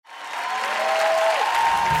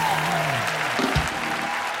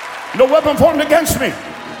No weapon formed against me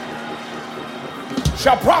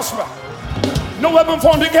shall prosper. No weapon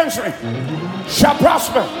formed against me shall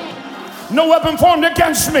prosper. No weapon formed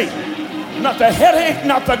against me. Not the headache,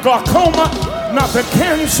 not the glaucoma, not the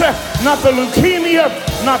cancer, not the leukemia,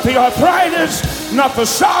 not the arthritis, not the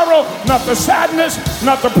sorrow, not the sadness,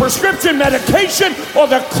 not the prescription medication, or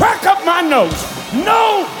the crack up my nose.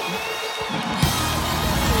 No.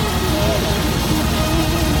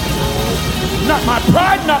 Not my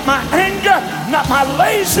pride, not my anger, not my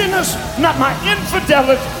laziness, not my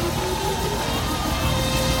infidelity.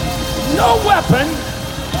 No weapon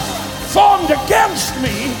formed against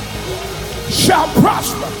me shall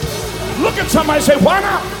prosper. Look at somebody and say, why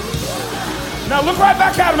not? Now look right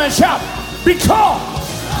back at him and shout, because.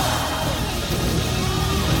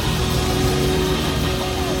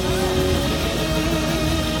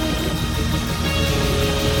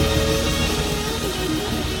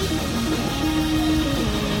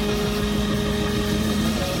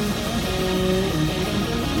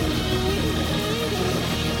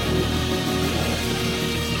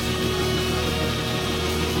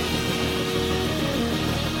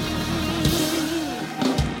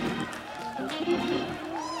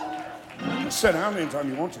 Sit down anytime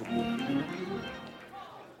you want to.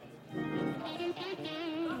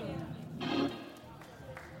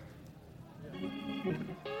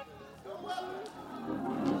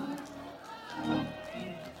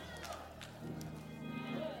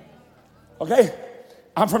 Okay?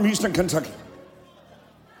 I'm from Eastern Kentucky.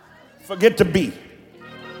 Forget the B.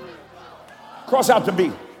 Cross out the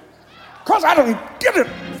B. Cross, I don't get it.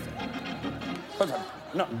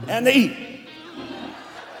 No, and the E.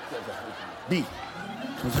 B.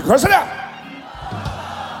 Cross it out.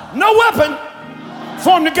 No weapon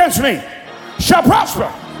formed against me shall prosper.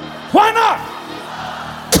 Why not?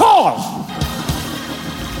 Cause.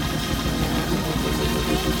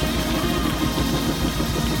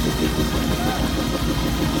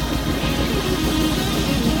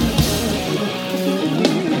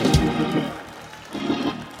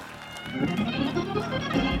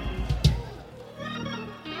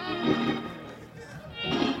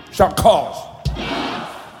 Shall cause.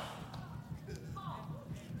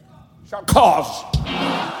 Shall cause.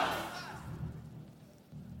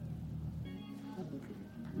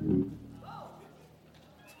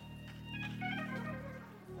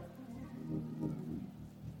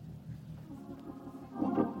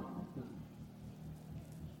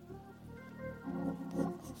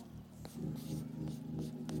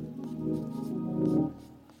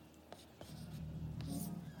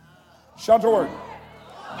 Shout the word.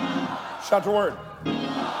 Shout the word.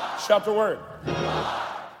 Shout the word.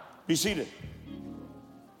 Be seated.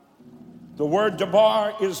 The word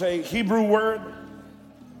debar is a Hebrew word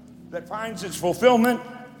that finds its fulfillment.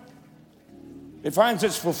 It finds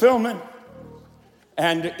its fulfillment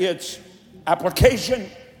and its application.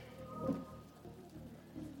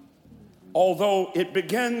 Although it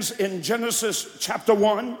begins in Genesis chapter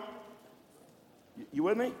 1. You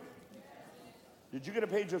with me? Did you get a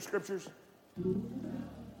page of scriptures? Give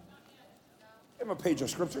him a page of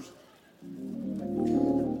scriptures.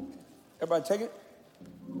 Everybody take it?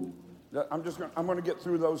 I'm going to get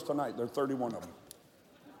through those tonight. There are 31 of them.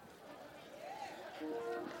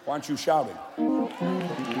 Why aren't you shouting?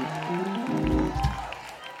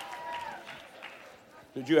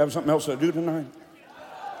 Did you have something else to do tonight?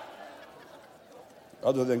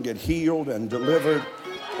 Other than get healed and delivered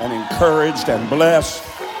and encouraged and blessed?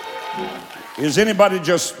 Is anybody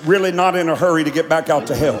just really not in a hurry to get back out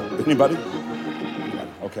to hell? Anybody?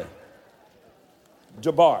 Okay.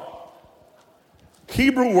 Debar.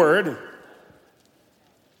 Hebrew word.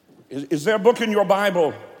 Is there a book in your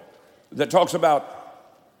Bible that talks about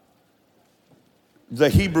the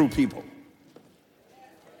Hebrew people?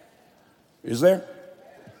 Is there?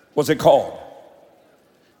 What's it called?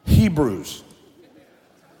 Hebrews.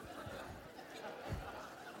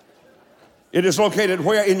 It is located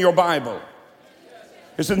where in your Bible?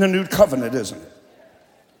 It's in the New Covenant, isn't it?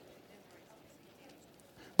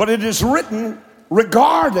 But it is written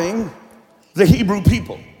regarding the Hebrew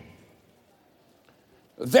people.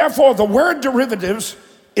 Therefore, the word derivatives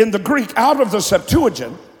in the Greek out of the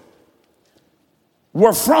Septuagint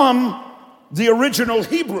were from the original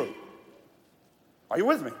Hebrew. Are you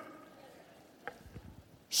with me?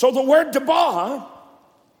 So the word debar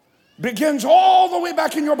begins all the way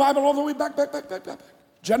back in your Bible, all the way back.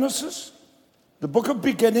 Genesis, the book of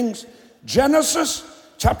beginnings, Genesis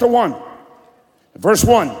chapter 1, verse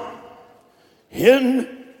 1.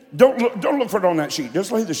 Don't look for it on that sheet.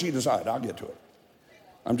 Just lay the sheet aside. I'll get to it.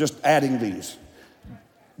 I'm just adding these.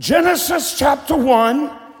 Genesis chapter 1,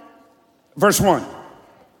 verse 1.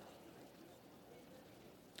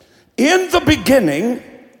 In the beginning,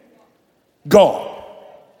 God.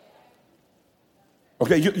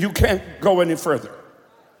 Okay, you can't go any further.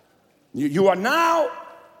 You are now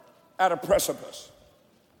at a precipice.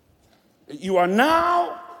 You are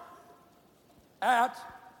now at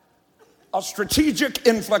a strategic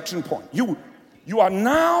inflection point. You are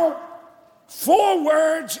now 4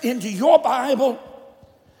 words into your Bible,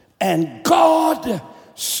 and God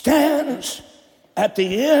stands at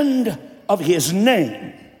the end of his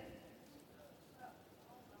name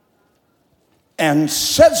and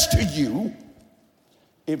says to you,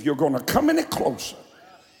 if you're going to come any closer,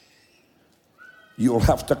 you'll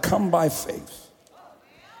have to come by faith.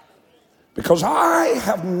 Because I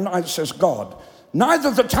have not, says God, neither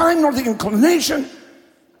the time nor the inclination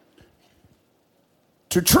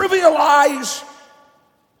to trivialize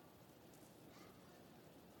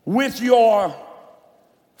with your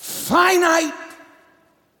finite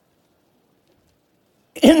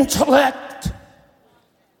intellect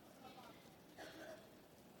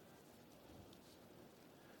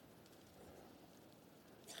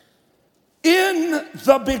in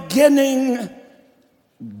the beginning,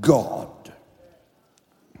 God.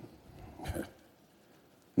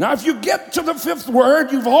 Now, if you get to the 5th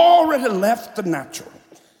word, you've already left the natural.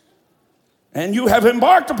 And you have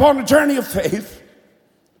embarked upon a journey of faith,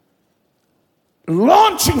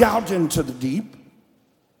 launching out into the deep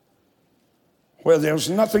where there's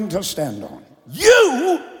nothing to stand on.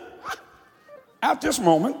 You, at this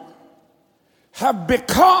moment, have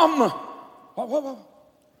become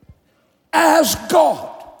as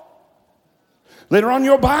God. Later on,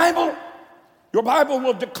 your Bible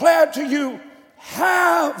will declare to you,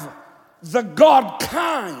 have the God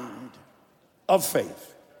kind of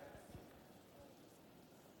faith.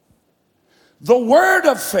 The word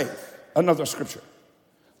of faith, another scripture.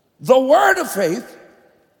 The word of faith,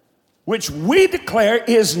 which we declare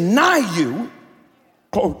is nigh you,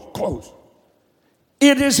 close.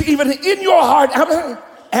 It is even in your heart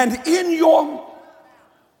and in your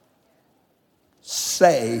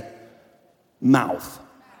say mouth.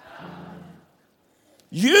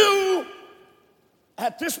 You,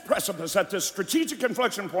 at this precipice, at this strategic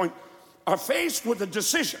inflection point, are faced with a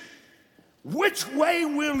decision. Which way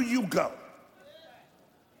will you go?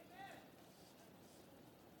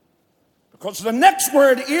 Because the next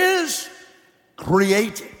word is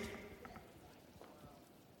created.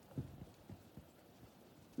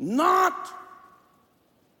 Not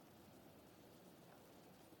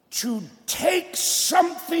to take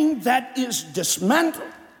something that is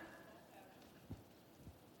dismantled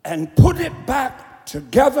and put it back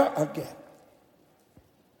together again.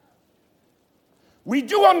 We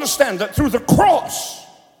do understand that through the cross,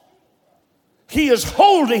 he is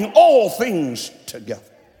holding all things together.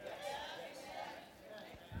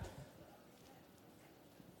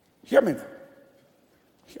 Hear me now.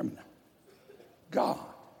 Hear me now. God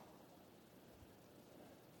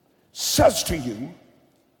says to you,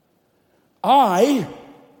 I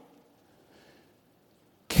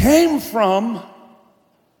came from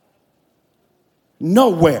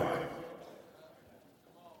nowhere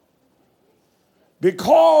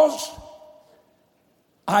because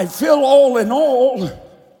I feel all in all,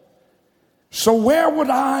 so where would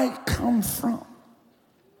I come from?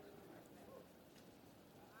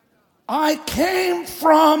 I came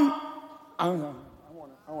from, I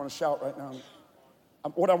want to shout right now.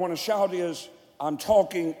 What I want to shout is, I'm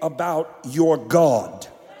talking about your God.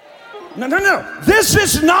 No. This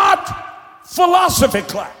is not philosophy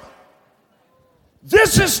class.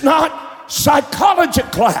 This is not psychology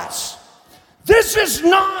class. This is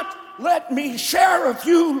not, let me share a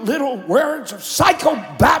few little words of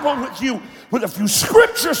psychobabble with you, with a few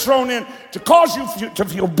scriptures thrown in to cause you to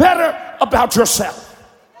feel better about yourself.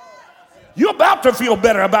 You're about to feel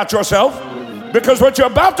better about yourself because what you're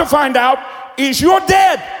about to find out is you're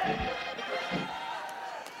dead.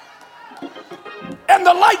 And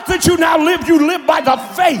the life that you now live, you live by the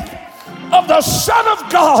faith of the Son of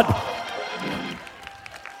God.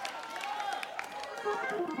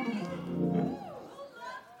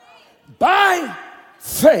 By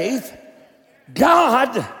faith,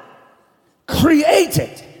 God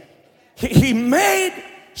created. He made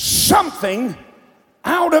something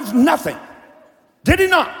out of nothing. Did he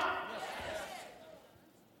not?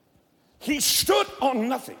 He stood on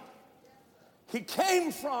nothing. He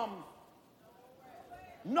came from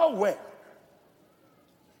nowhere.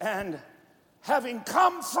 And having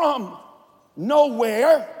come from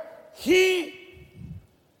nowhere, he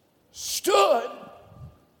stood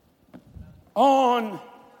on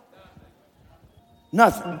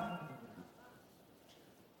nothing.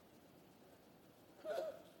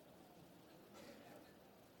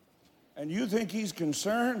 And you think he's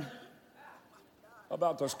concerned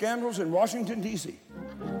about the scandals in Washington, D.C.?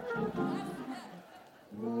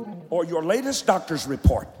 Or your latest doctor's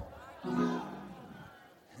report?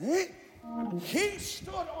 He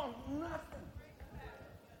stood on nothing.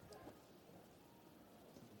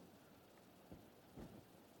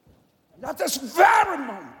 And at this very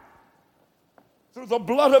moment, through the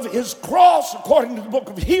blood of his cross, according to the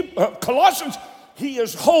book of Colossians, he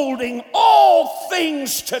is holding all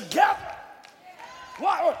things together.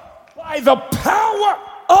 Why? By the power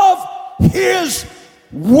of his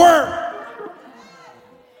word.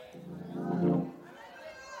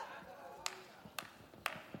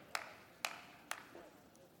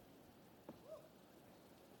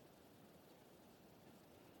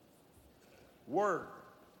 Word.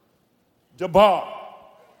 Debar.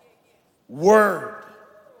 Word.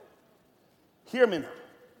 Hear me now.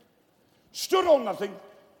 Stood on nothing,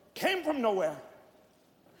 came from nowhere,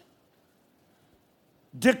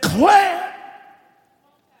 declared,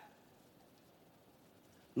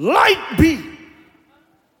 light be.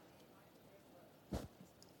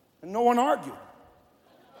 And no one argued.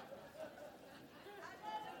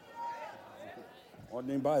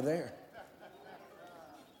 Wasn't anybody there.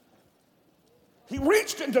 He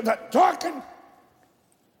reached into that darkened,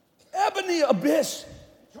 ebony abyss,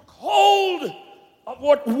 took hold of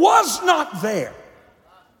what was not there,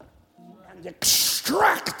 and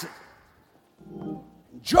extracted.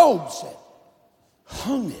 Job said,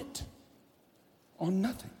 hung it on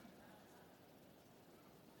nothing.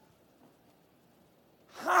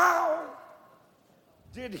 How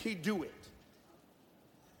did he do it?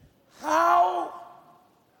 How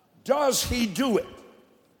does he do it?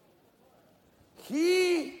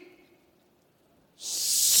 He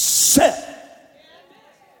said.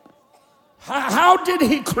 How did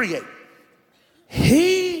he create?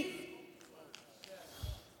 He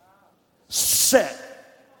said,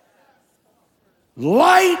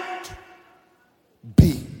 light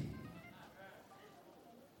be.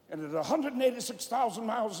 And at 186,000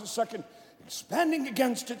 miles a second, expanding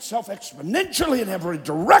against itself exponentially in every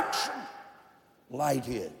direction, light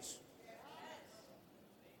is.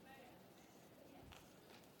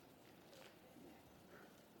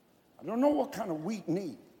 I don't know what kind of wheat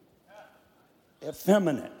need.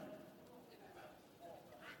 Effeminate.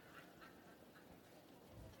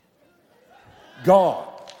 God,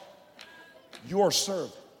 your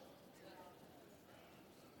servant.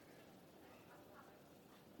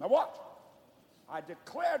 Now what? I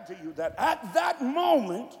declared to you that at that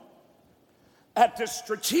moment, at this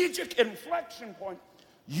strategic inflection point,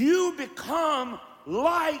 you become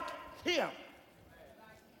like him.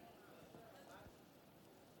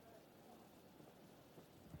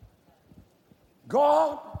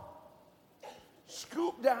 God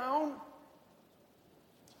scooped down,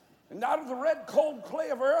 and out of the red, cold clay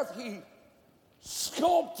of earth, he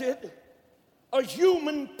sculpted a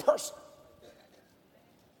human person.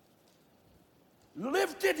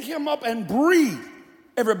 Lifted him up and breathed.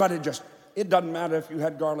 Everybody just, it doesn't matter if you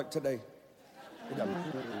had garlic today. It doesn't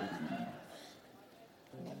matter.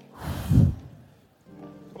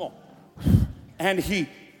 Come on. And he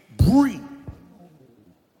breathed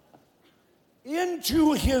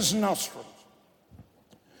into his nostrils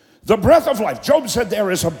the breath of life. Job said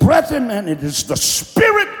there is a breath in man. It is the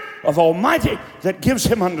Spirit of Almighty that gives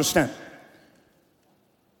him understanding.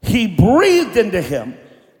 He breathed into him,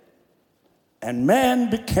 and man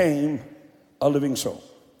became a living soul.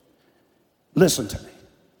 Listen to me.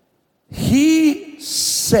 He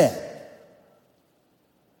said,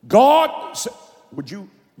 God said, would you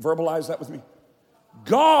verbalize that with me?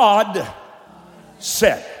 God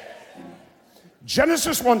said,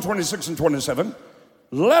 Genesis 1:26 and 27,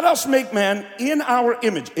 let us make man in our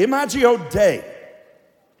image, imagio Dei,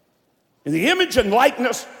 in the image and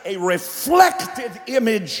likeness, a reflected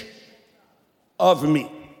image of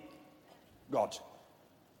me. God.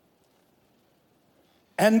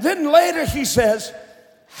 And then later he says,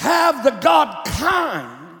 have the God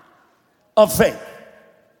kind of faith.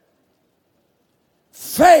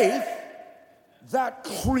 Faith that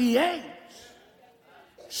creates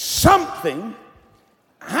something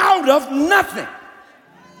out of nothing.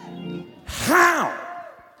 How?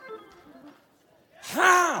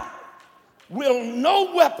 How will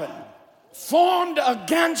no weapon formed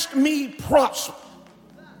against me prosper?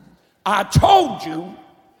 I told you,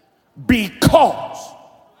 because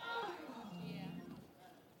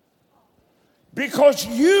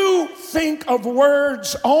you think of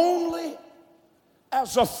words only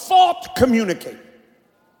as a thought communicator.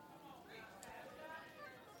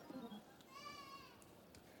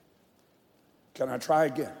 Can I try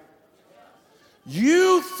again?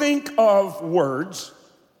 You think of words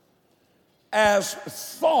as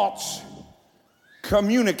thoughts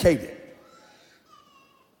communicated.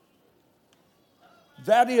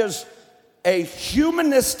 That is a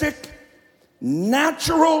humanistic,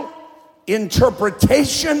 natural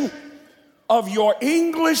interpretation of your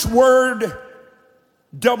English word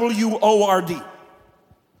W-O-R-D.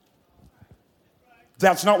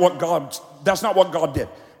 That's not what God did.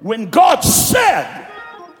 When God said,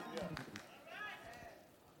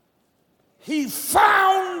 he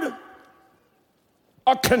found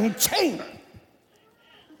a container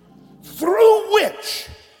through which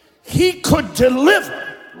he could deliver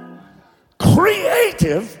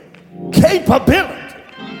creative capability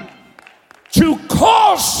to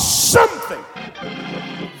cause something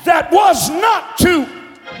that was not to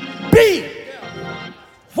be.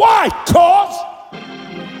 Why? Cause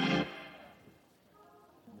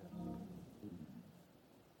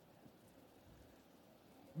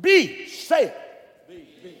be. Say it.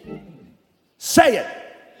 Say it.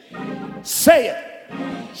 Say it.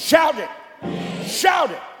 Shout it.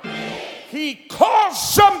 Shout it. He caused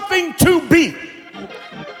something to be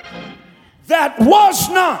that was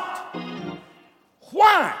not.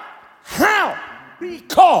 Why? How?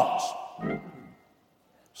 Because.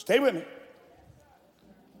 Stay with me.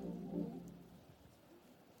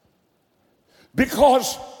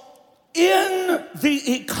 Because in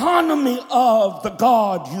the economy of the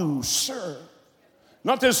God you serve,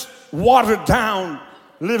 not this watered down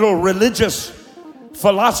little religious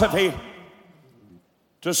philosophy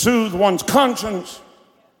to soothe one's conscience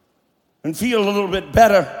and feel a little bit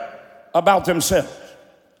better about themselves.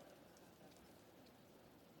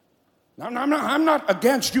 Now, I'm not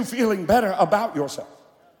against you feeling better about yourself.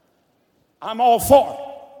 I'm all for it.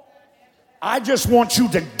 I just want you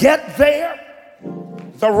to get there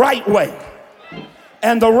the right way.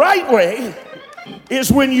 And the right way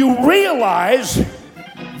is when you realize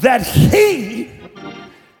that he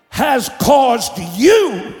has caused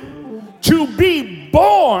you to be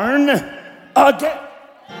born again.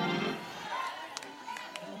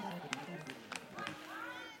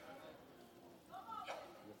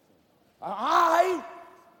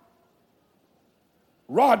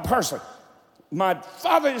 Rod Person, my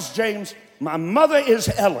father is James, my mother is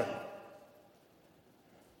Ellen.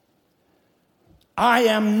 I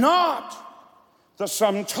am not the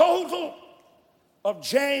sum total of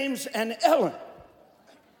James and Ellen.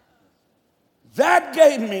 That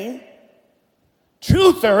gave me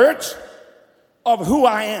 2/3 of who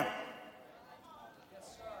I am.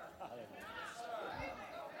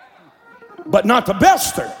 But not the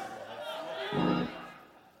best third.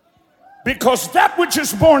 Because that which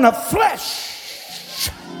is born of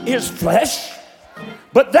flesh is flesh,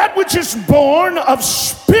 but that which is born of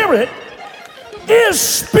spirit is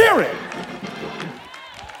spirit.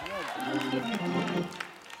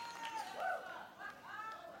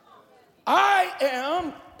 I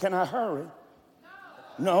am, can I hurry?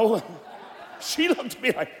 No. She looked at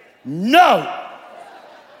me like, no.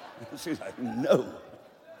 She's like, no.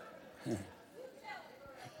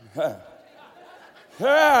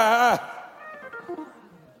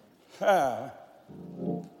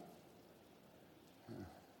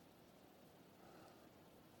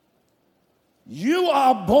 You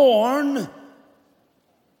are born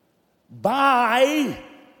by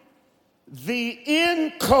the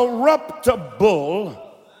incorruptible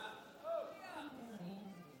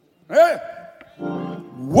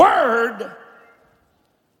word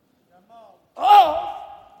of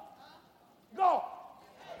God.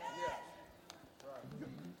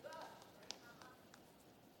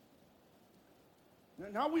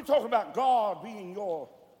 Now we talk about God being your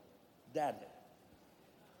daddy.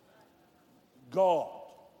 God.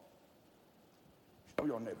 Show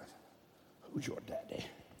your neighbor. Who's your daddy?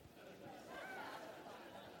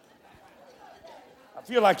 I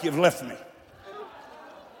feel like you've left me.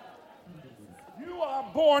 You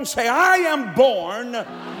are born, say, I am born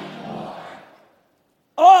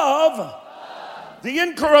of the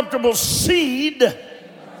incorruptible seed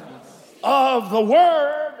of the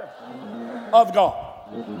Word of God.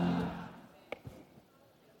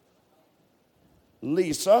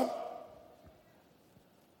 Lisa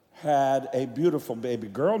had a beautiful baby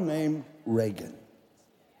girl named Reagan.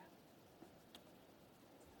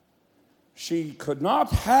 She could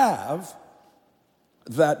not have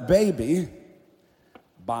that baby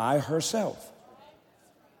by herself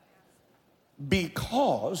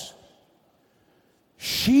because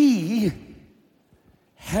she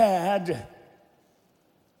had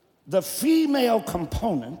the female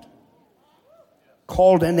component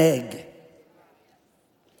called an egg.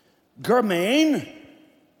 Germaine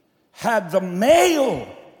had the male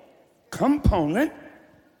component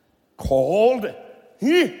called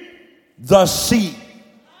the seed.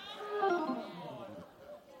 Oh,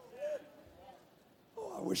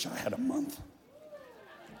 I wish I had a month.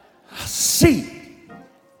 A seed.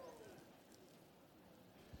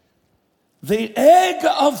 The egg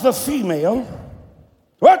of the female,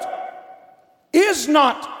 what? Is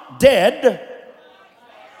not dead.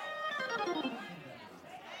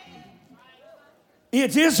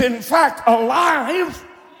 It is in fact alive,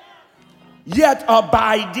 yet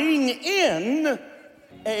abiding in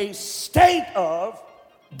a state of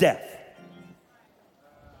death.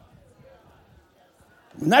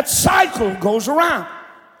 When that cycle goes around,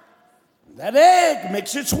 that egg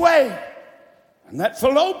makes its way, and that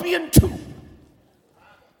fallopian tube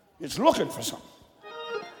is looking for something.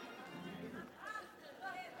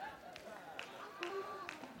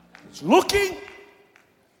 It's looking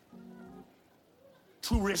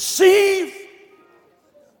to receive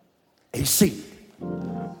a seed.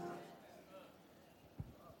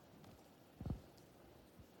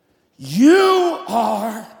 You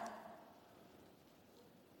are,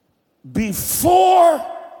 before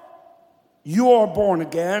you're born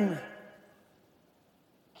again,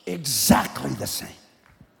 exactly the same.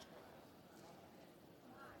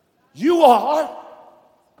 You are,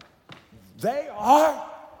 they are.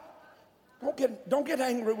 Don't get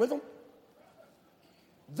angry with them.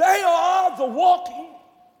 They are the walking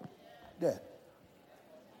dead.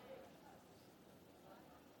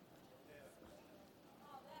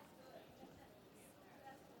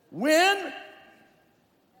 When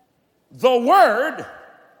the Word,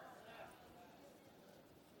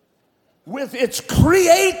 with its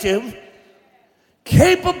creative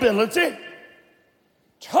capability,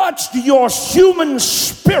 touched your human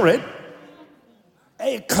spirit,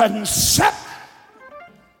 a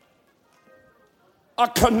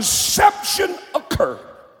conception occurred.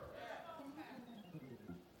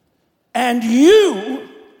 And you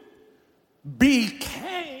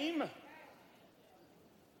became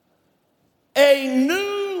a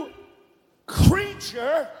new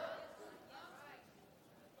creature.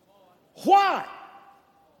 Why?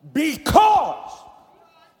 Because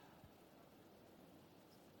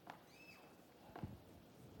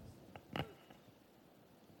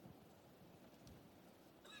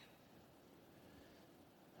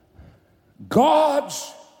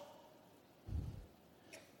God's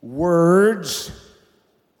words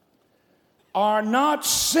are not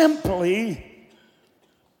simply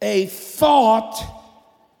a thought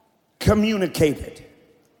communicated.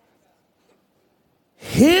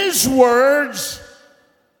 His words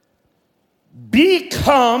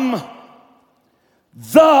become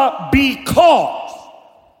the because.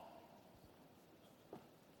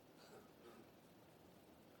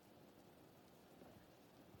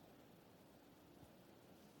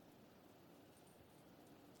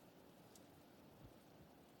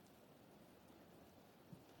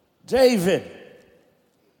 David,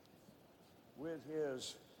 with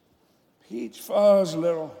his peach fuzz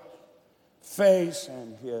little face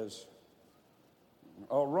and his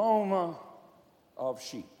aroma of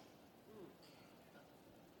sheep,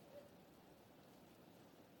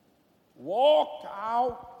 walked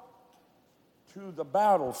out to the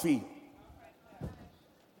battlefield.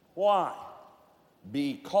 Why?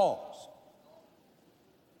 Because.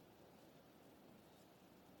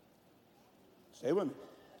 Stay with me.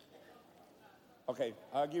 Okay,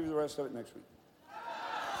 I'll give you the rest of it next week.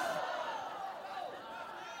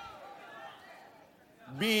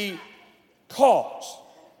 Because.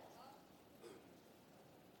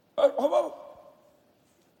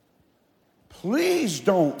 Please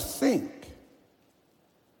don't think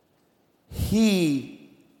he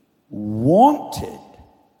wanted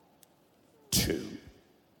to.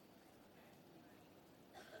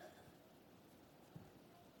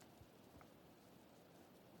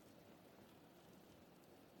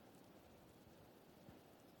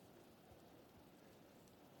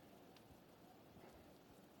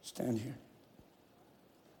 Stand here.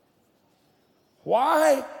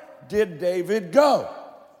 Why did David go?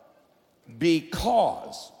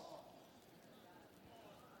 Because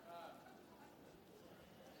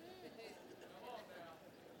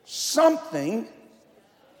something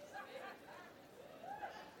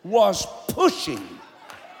was pushing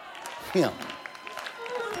him.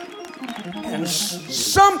 And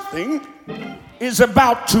something is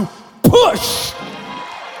about to push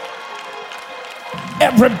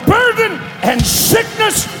every burden and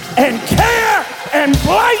sickness and care and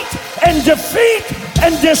blight and defeat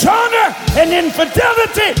and dishonor and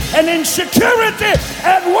infidelity and insecurity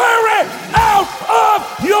and worry out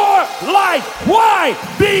of your life. Why?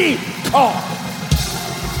 Because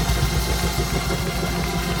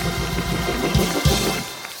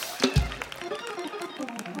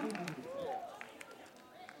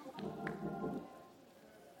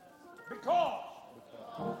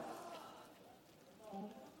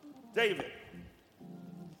David,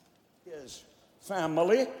 his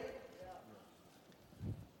family,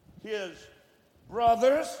 his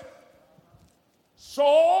brothers,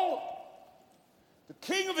 Saul, the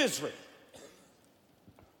king of Israel.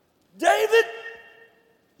 David,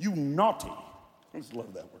 you naughty, I just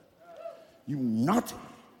love that word, you naughty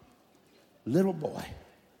little boy.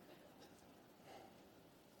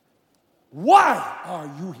 Why are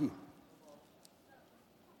you here?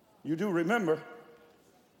 You do remember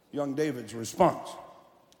young David's response.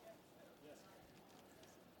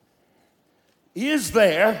 Is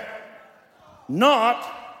there not,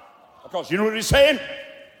 because you know what he's saying?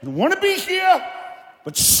 I want to be here,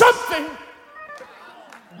 but something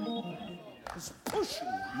is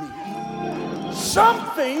pushing me.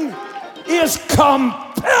 Something is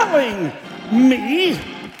compelling me.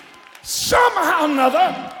 Somehow or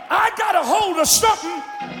another, I got a hold of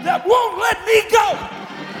something that won't let me go.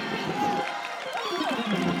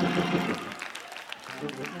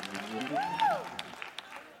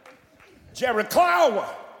 Jericho.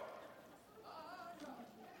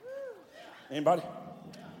 Anybody?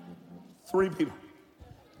 3 people.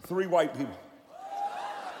 3 white people.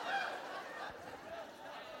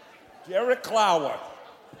 Jericho.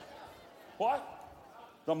 What?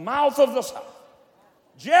 The mouth of the south.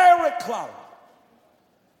 Jericho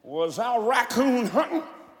was out raccoon hunting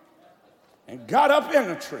and got up in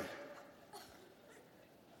a tree.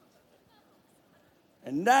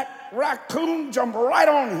 And that raccoon jumped right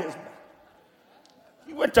on his back.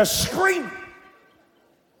 He went to screaming.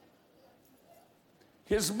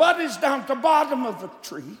 His buddies down at the bottom of the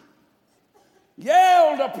tree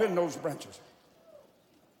yelled up in those branches,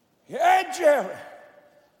 "Hey, Jerry,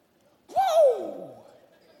 whoa!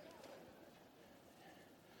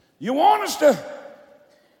 You want us to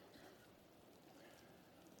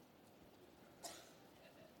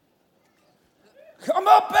come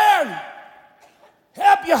up there and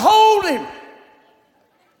help you hold him?"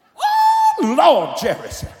 Oh, Lord, Jerry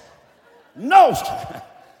said, "No,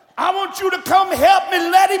 I want you to come help me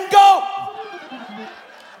let him go."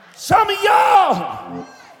 Some of y'all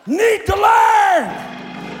need to learn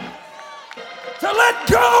to let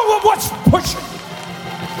go of what's pushing.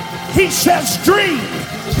 He says dream.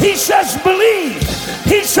 He says believe.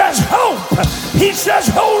 He says hope. He says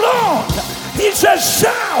hold on. He says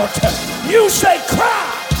shout. You say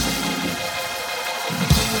cry.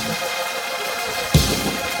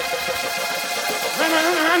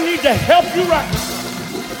 I need to help you right now.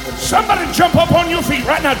 Somebody jump up on your feet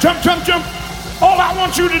right now. Jump, jump, jump. All I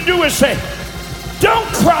want you to do is say, don't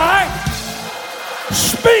cry,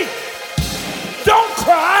 speak. Don't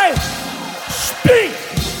cry, speak.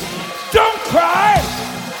 Don't cry,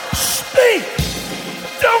 speak.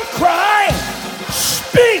 Don't cry,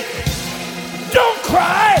 speak. Don't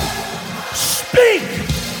cry, speak.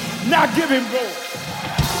 Now give him glory.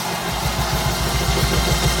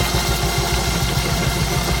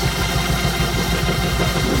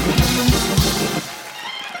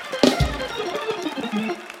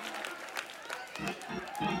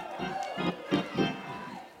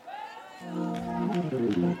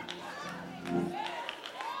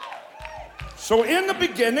 So in the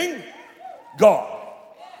beginning, God.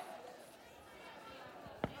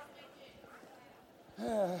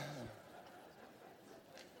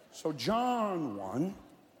 So John 1,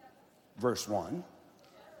 verse 1,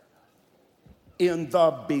 in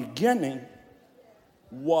the beginning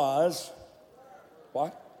was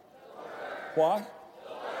what? What?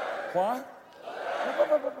 What?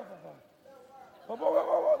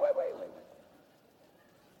 Wait.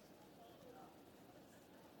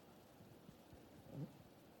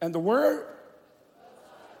 And the Word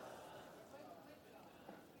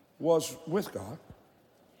was with God,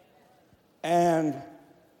 and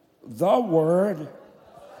the Word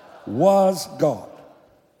was God.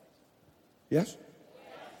 Yes?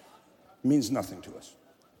 Means nothing to us.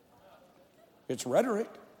 It's rhetoric.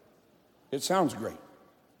 It sounds great.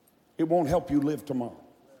 It won't help you live tomorrow.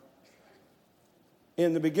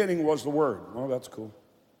 In the beginning was the Word. Oh, that's cool.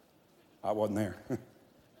 I wasn't there.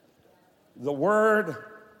 The Word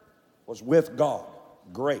was with God.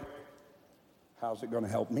 Great. How's it going to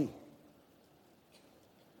help me?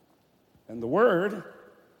 And the Word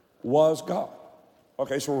was God.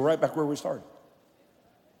 Okay, so we're right back where we started.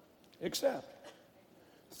 Except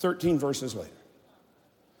 13 verses later.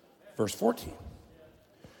 Verse 14.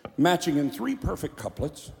 Matching in 3 perfect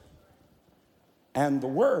couplets. And the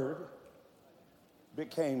Word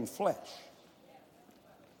became flesh.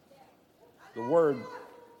 The Word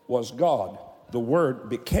was God. The Word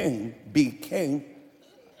became.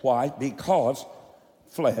 Why? Because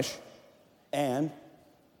flesh. And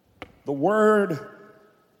the Word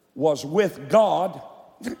was with God,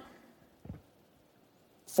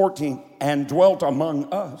 14, and dwelt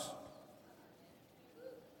among us.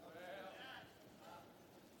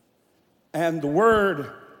 And the Word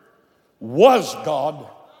was God,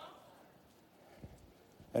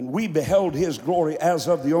 and we beheld his glory as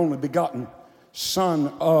of the only begotten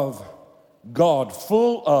Son of God,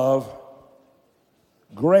 full of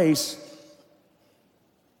grace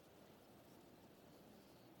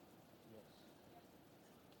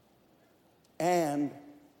and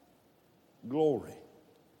glory.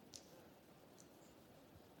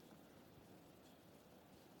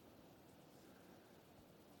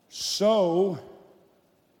 So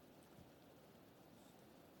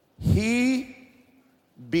he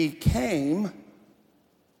became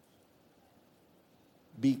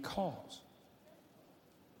because.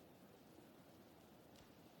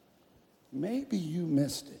 Maybe you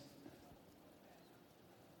missed it.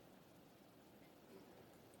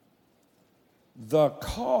 The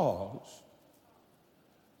cause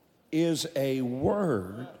is a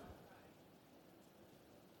word,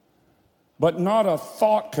 but not a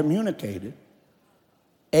thought communicated.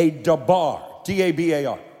 A dabar,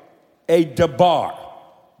 D-A-B-A-R, a dabar.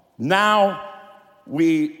 Now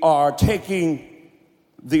we are taking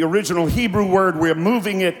the original Hebrew word, we're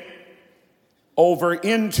moving it over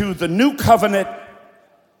into the new covenant,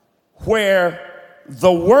 where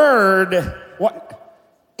the word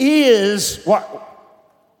is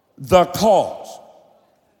the cause.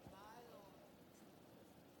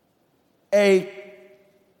 A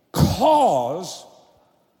cause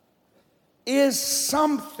is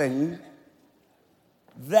something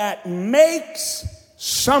that makes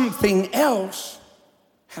something else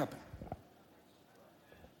happen.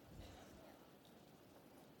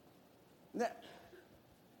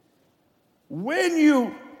 When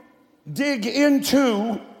you dig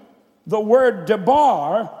into the word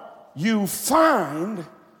debar, you find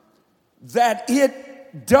that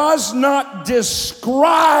it does not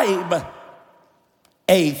describe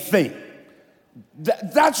a thing.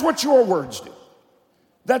 That's what your words do.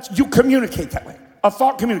 You communicate that way. A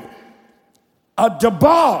thought communicates. A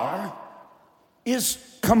debar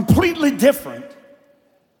is completely different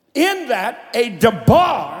in that a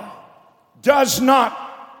debar does not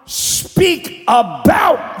speak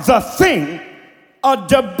about the thing. A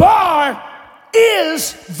debar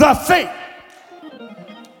is the thing.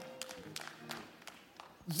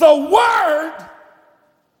 The word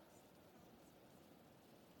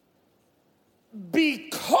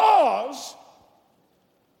because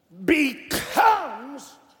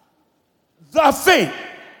becomes the thing.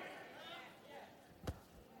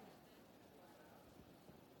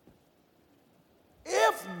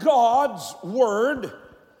 If God's word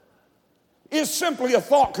is simply a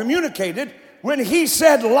thought communicated, when he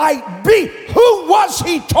said light be, who was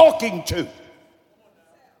he talking to?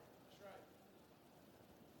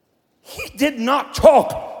 He did not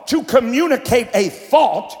talk to communicate a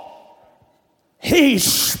thought. He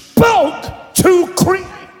spoke to create.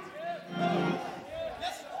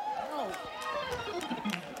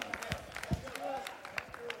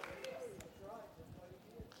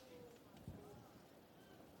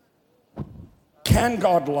 Can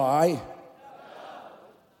God lie?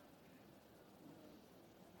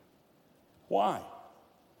 Why?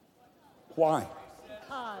 Why?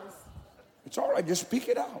 Because. It's all right, just speak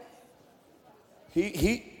it out.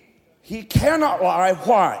 He cannot lie.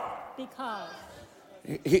 Why? Because.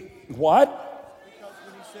 What? Because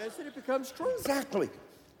when he says it, it becomes true. Exactly.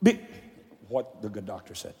 What the good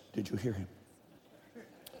doctor said. Did you hear him?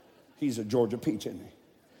 He's a Georgia peach, isn't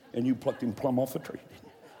he? And you plucked him plumb off a tree, didn't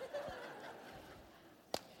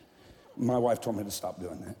you? My wife told me to stop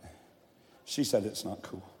doing that. She said it's not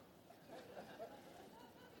cool.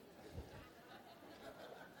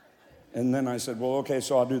 And then I said, well, okay,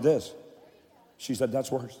 so I'll do this. She said,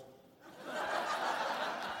 that's worse.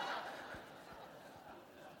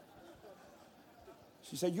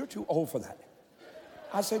 She said, you're too old for that.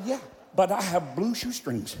 I said, yeah, but I have blue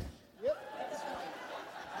shoestrings.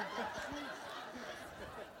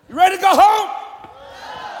 You ready to go home?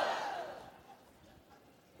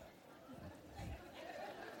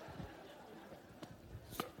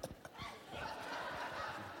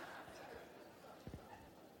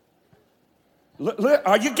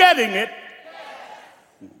 Are you getting it?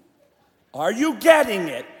 Are you getting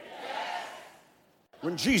it?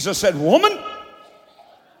 When Jesus said, woman,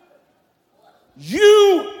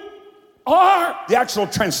 you are, the actual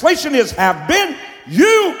translation is have been,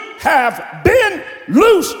 you have been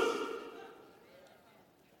loosed.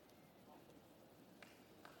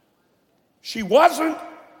 She wasn't.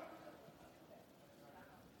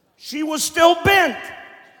 She was still bent.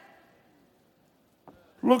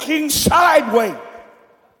 looking sideways.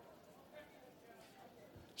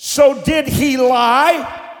 So did he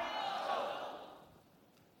lie?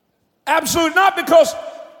 Absolutely not, because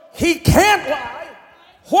he can't lie.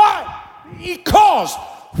 Why? Because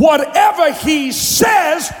whatever he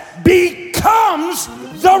says becomes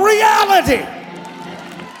the reality.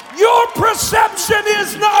 Your perception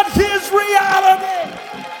is not his reality.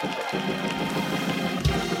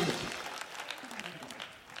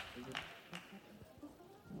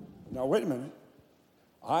 Now, wait a minute.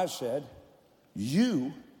 I said,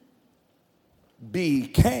 you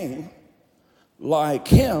became like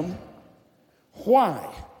him.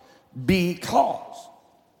 Why? Because.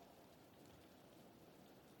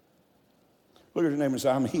 Look at your neighbor and say,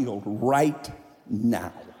 I'm healed right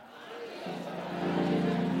now.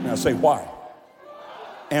 Now say, why?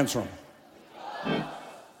 Answer him.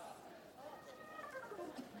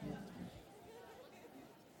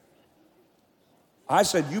 I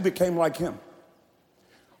said, you became like him,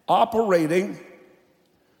 operating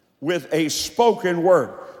with a spoken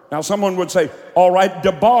word. Now, someone would say, all right,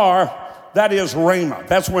 debar, that is rhema.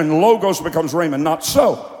 That's when logos becomes rhema. Not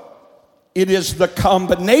so. It is the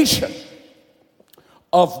combination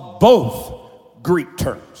of both Greek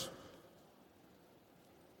terms.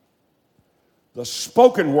 The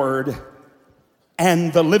spoken word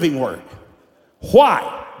and the living word.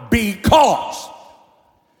 Why? Because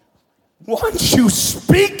once you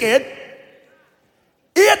speak it,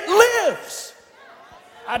 it lives.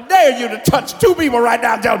 I dare you to touch two people right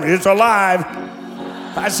now and tell me it's alive.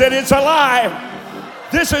 I said it's alive.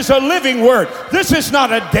 This is a living word. This is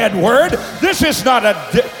not a dead word. This is not a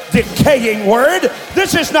decaying word.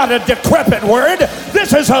 This is not a decrepit word.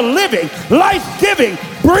 This is a living, life-giving,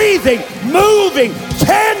 breathing, moving,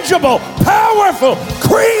 tangible, powerful,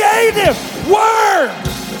 creative word.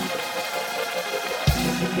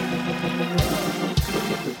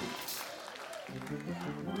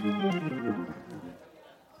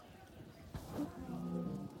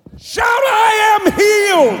 Shout, I am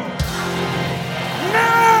healed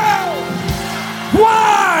now.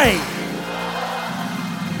 Why?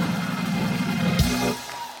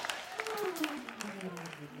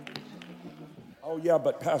 Oh yeah,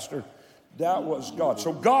 but Pastor, that was God.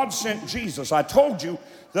 So God sent Jesus. I told you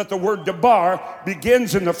that the word debar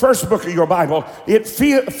begins in the first book of your Bible. It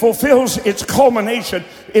fulfills its culmination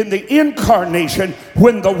in the incarnation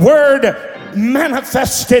when the word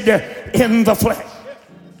manifested in the flesh.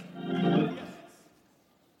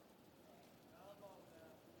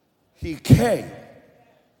 He came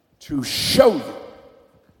to show you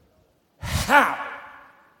how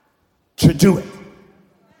to do it.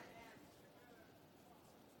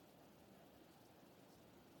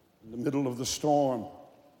 In the middle of the storm,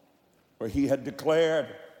 where he had declared,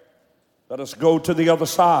 let us go to the other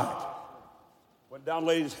side, went down,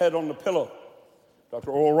 laid his head on the pillow. Dr.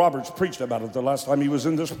 Oral Roberts preached about it the last time he was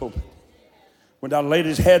in this pulpit. Went down, laid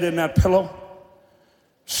his head in that pillow.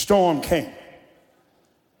 Storm came.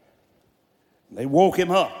 They woke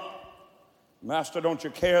him up. Master, don't you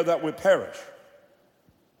care that we perish?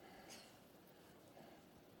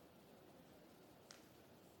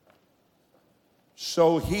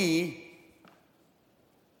 So he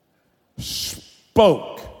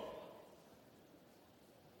spoke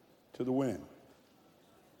to the wind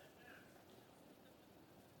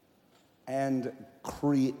and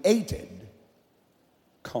created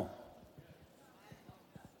calm.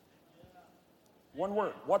 One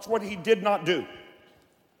word. Watch what he did not do.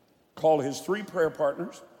 Call his 3 prayer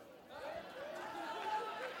partners.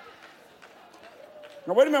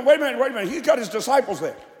 Now, wait a minute. He's got his disciples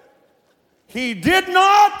there. He did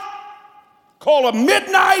not call a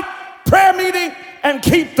midnight prayer meeting and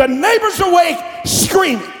keep the neighbors awake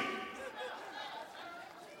screaming.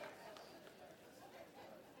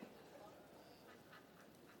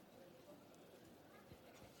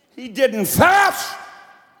 He didn't fast.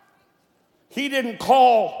 He didn't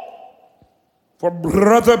call for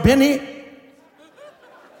Brother Benny.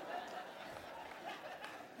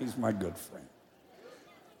 He's my good friend.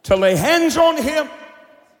 To lay hands on him.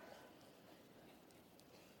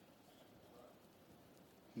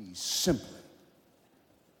 He simply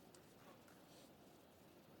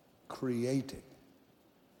created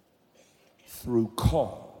through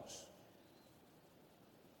cause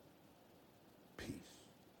peace.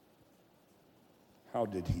 How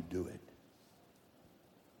did he do it?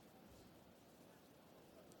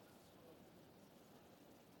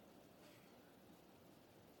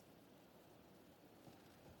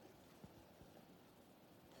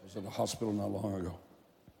 I was at a hospital not long ago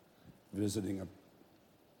visiting a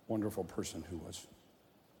wonderful person who was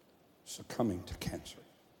succumbing to cancer.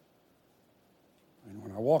 And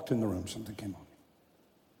when I walked in the room, something came on me.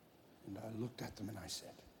 And I looked at them and I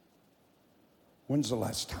said, when's the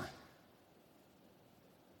last time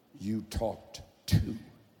you talked to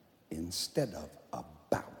instead of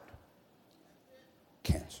about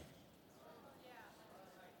cancer?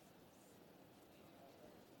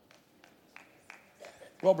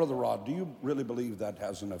 Well, Brother Rod, do you really believe that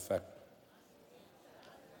has an effect?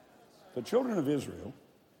 The children of Israel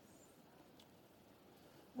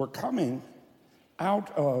were coming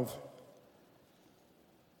out of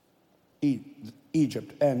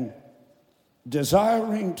Egypt and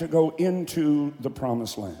desiring to go into the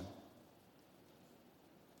promised land.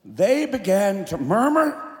 They began to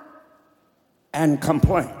murmur and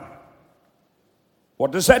complain.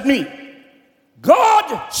 What does that mean?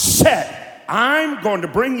 God said, I'm going to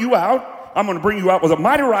bring you out. I'm going to bring you out with a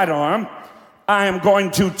mighty right arm. I am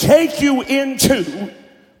going to take you into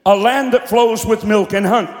a land that flows with milk and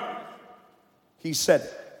honey. He said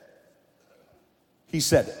it. He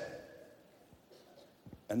said it.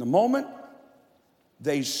 And the moment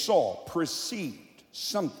they perceived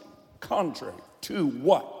something contrary to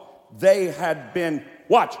what they had been,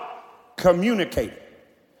 communicating.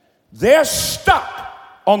 They're stuck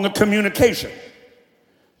on the communication.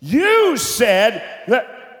 You said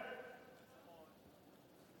that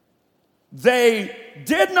they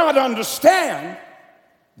did not understand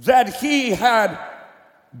that he had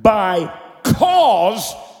by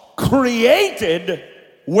cause created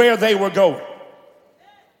where they were going.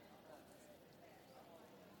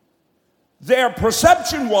 Their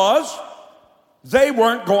perception was they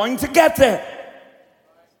weren't going to get there.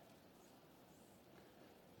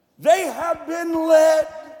 They had been led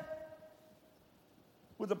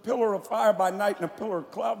with a pillar of fire by night and a pillar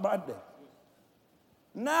of cloud by day.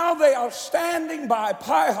 Now they are standing by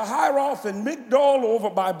Hiroth and Migdol over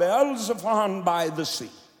by Baal-zephon by the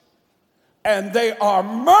sea. And they are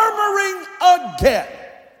murmuring again.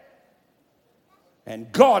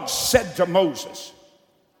 And God said to Moses,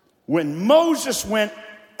 when Moses went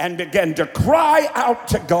and began to cry out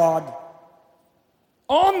to God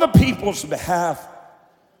on the people's behalf,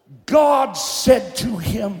 God said to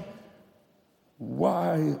him,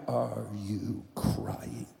 why are you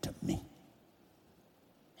crying to me?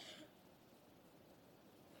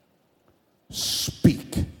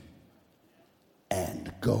 Speak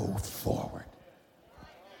and go forward.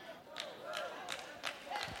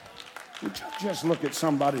 Would you just look at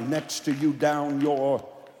somebody next to you down your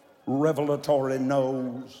revelatory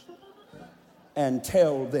nose and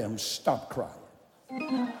tell them, stop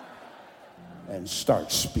crying and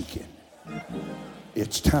start speaking.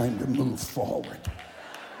 It's time to move forward.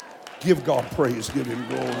 Give God praise, give him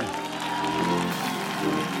glory.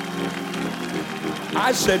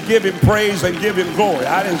 I said give him praise and give him glory.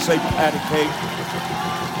 I didn't say patty cake.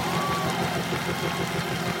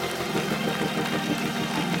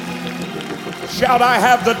 Shout, I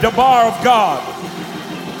have the Debar of God.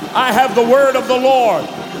 I have the word of the Lord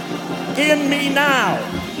in me now.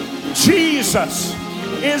 Jesus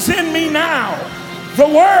is in me now. The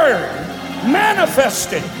word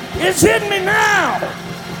manifested is in me now.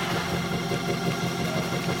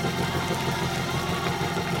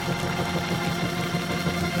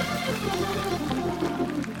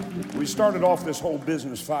 We started off this whole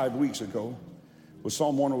business 5 weeks ago with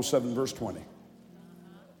Psalm 107 verse 20.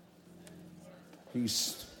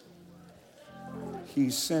 He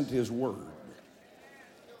sent his word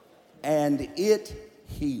and it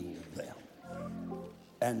healed them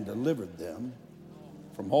and delivered them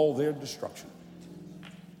from all their destruction.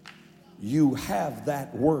 You have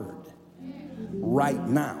that word right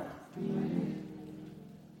now.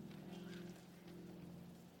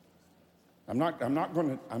 I'm not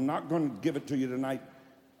going to give it to you tonight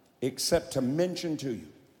except to mention to you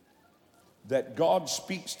that God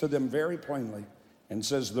speaks to them very plainly and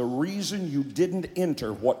says the reason you didn't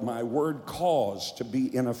enter what my word caused to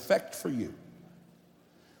be in effect for you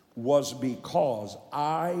was because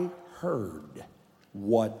I heard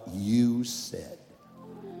what you said.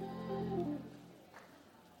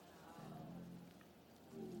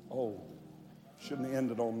 Oh, shouldn't have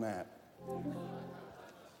ended on that.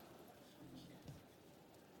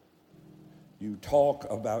 You talk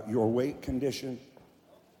about your weight condition.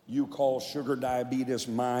 You call sugar diabetes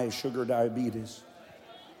my sugar diabetes.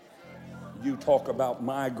 You talk about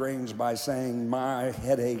migraines by saying my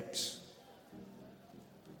headaches.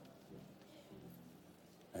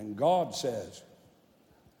 And God says,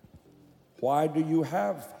 why do you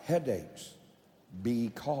have headaches?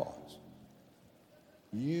 Because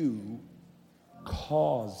you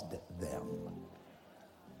caused them.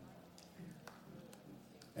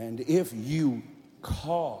 And if you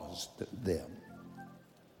caused them,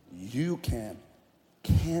 you can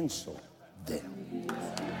cancel them.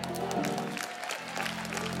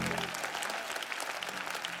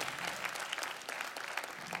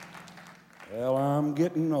 Well, I'm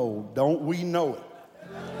getting old. Don't we know it?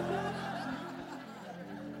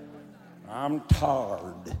 I'm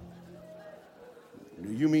tired.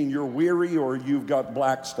 Do you mean you're weary or you've got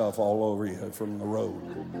black stuff all over you from the road?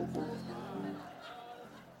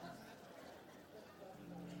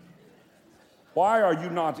 Why are you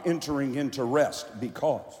not entering into rest?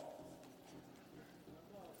 Because.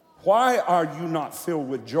 Why are you not filled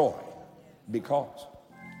with joy? Because.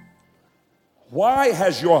 Why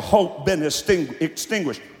has your hope been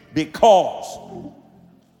extinguished? Because.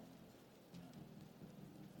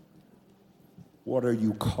 What are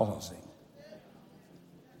you causing?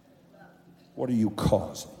 What are you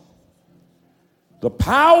causing? The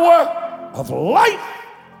power of life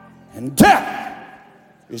and death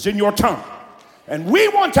is in your tongue. And we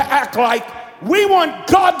want to act like we want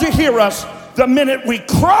God to hear us the minute we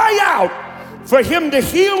cry out for him to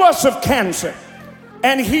heal us of cancer.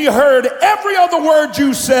 And he heard every other word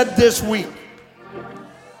you said this week.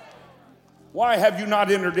 Why have you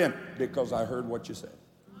not entered in? Because I heard what you said.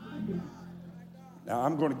 Now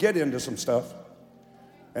I'm going to get into some stuff,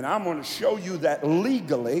 and I'm going to show you that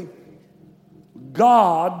legally,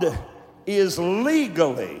 God is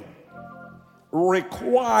legally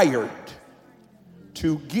required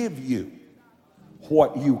to give you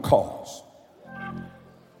what you cause.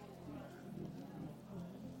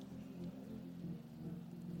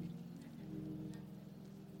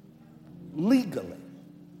 Legally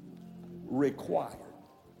required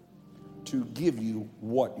to give you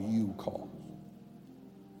what you cause.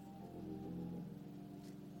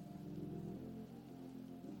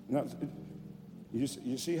 Now,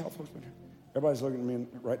 you see how folks, everybody's looking at me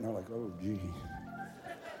right now like, oh, gee.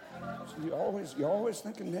 So you're always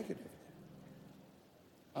thinking negative.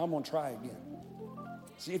 I'm going to try again.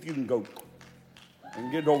 See if you can go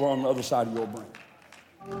and get it over on the other side of your brain.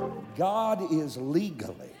 God is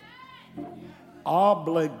legally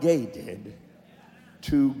obligated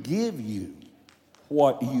to give you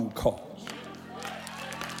what you cause.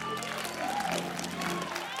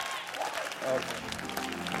 Okay.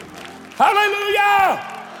 Hallelujah!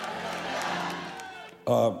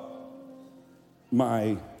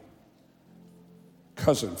 My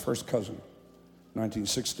cousin, first cousin,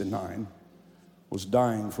 1969, was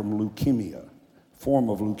dying from leukemia, form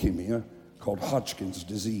of leukemia called Hodgkin's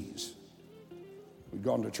disease. We'd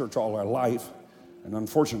gone to church all our life and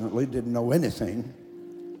unfortunately didn't know anything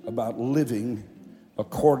about living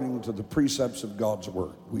according to the precepts of God's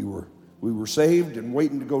word. We were saved and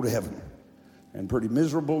waiting to go to heaven and pretty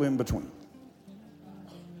miserable in between.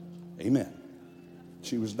 Amen.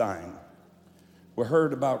 She was dying. We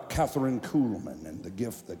heard about Catherine Kuhlman and the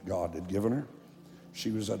gift that God had given her.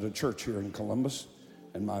 She was at a church here in Columbus,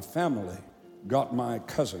 and my family got my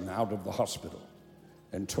cousin out of the hospital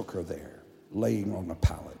and took her there, laying on a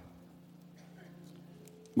pallet.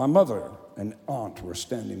 My mother and aunt were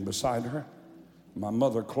standing beside her. My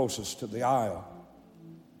mother closest to the aisle.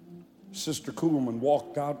 Sister Kuhlman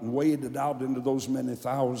walked out and waded out into those many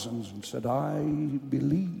thousands and said, I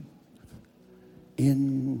believe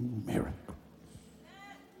in miracles.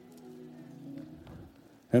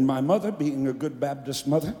 And my mother, being a good Baptist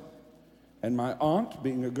mother, and my aunt,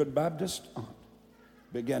 being a good Baptist aunt,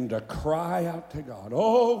 began to cry out to God,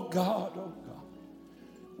 oh God,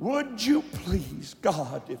 would you please,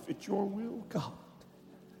 God, if it's your will, God.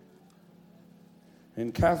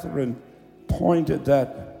 And Catherine pointed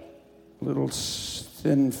that little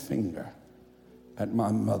thin finger at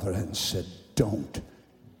my mother and said, don't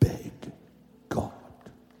beg God.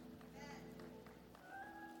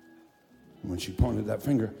 When she pointed that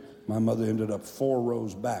finger, my mother ended up 4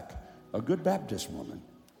 rows back, a good Baptist woman,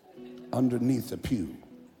 underneath the pew.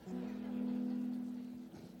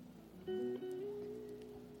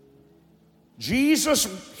 Jesus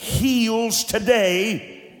heals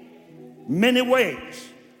today many ways.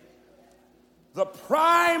 The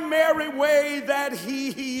primary way that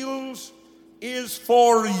he heals is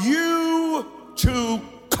for you to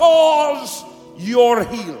cause your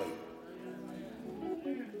healing.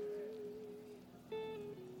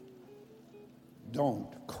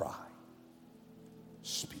 Don't cry.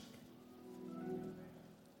 Speak.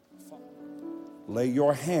 Lay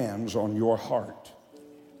your hands on your heart.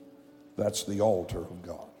 That's the altar of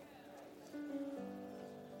God.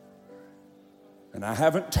 And I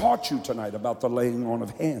haven't taught you tonight about the laying on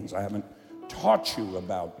of hands. I haven't taught you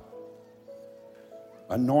about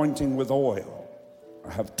anointing with oil.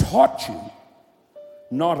 I have taught you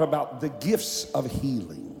not about the gifts of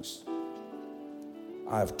healings.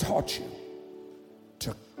 I've taught you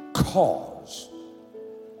to cause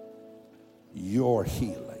your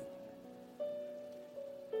healing.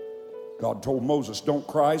 God told Moses, don't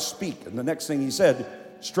cry, speak. And the next thing he said,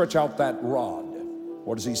 stretch out that rod.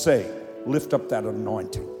 What does he say? Lift up that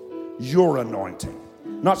anointing. Your anointing.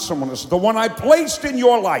 Not someone else. The one I placed in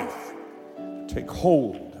your life. Take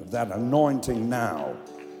hold of that anointing now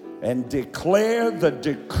and declare the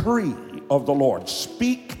decree of the Lord.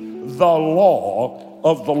 Speak the law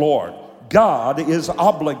of the Lord. God is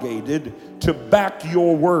obligated to back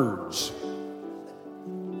your words.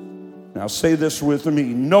 Now say this with me.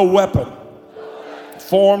 No weapon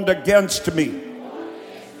formed against me,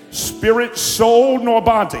 spirit, soul, nor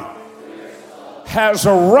body, has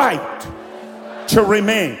a right to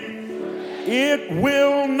remain. It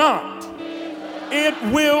will not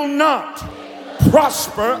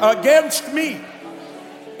prosper against me.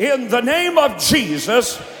 In the name of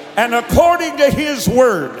Jesus and according to his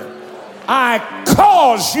word, I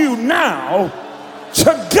cause you now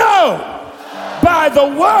to go by the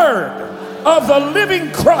word of the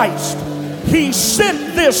living Christ. He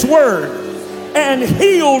sent this word and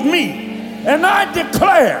healed me. And I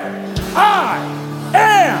declare, I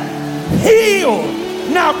am healed.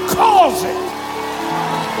 Now cause it.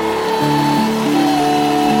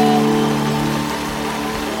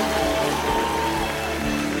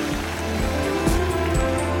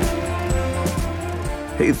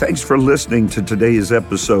 Hey, thanks for listening to today's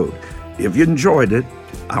episode. If you enjoyed it,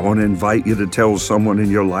 I want to invite you to tell someone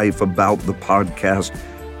in your life about the podcast.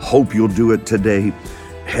 Hope you'll do it today.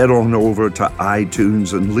 Head on over to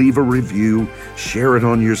iTunes and leave a review. Share it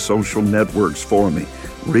on your social networks for me.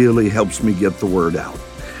 Really helps me get the word out.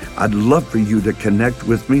 I'd love for you to connect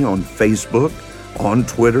with me on Facebook, on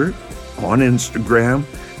Twitter, on Instagram.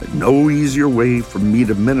 No easier way for me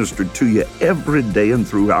to minister to you every day and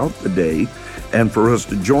throughout the day, and for us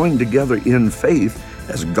to join together in faith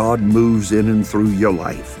as God moves in and through your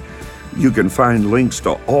life. You can find links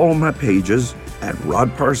to all my pages at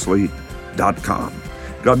rodparsley.com.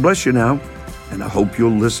 God bless you now, and I hope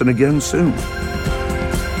you'll listen again soon.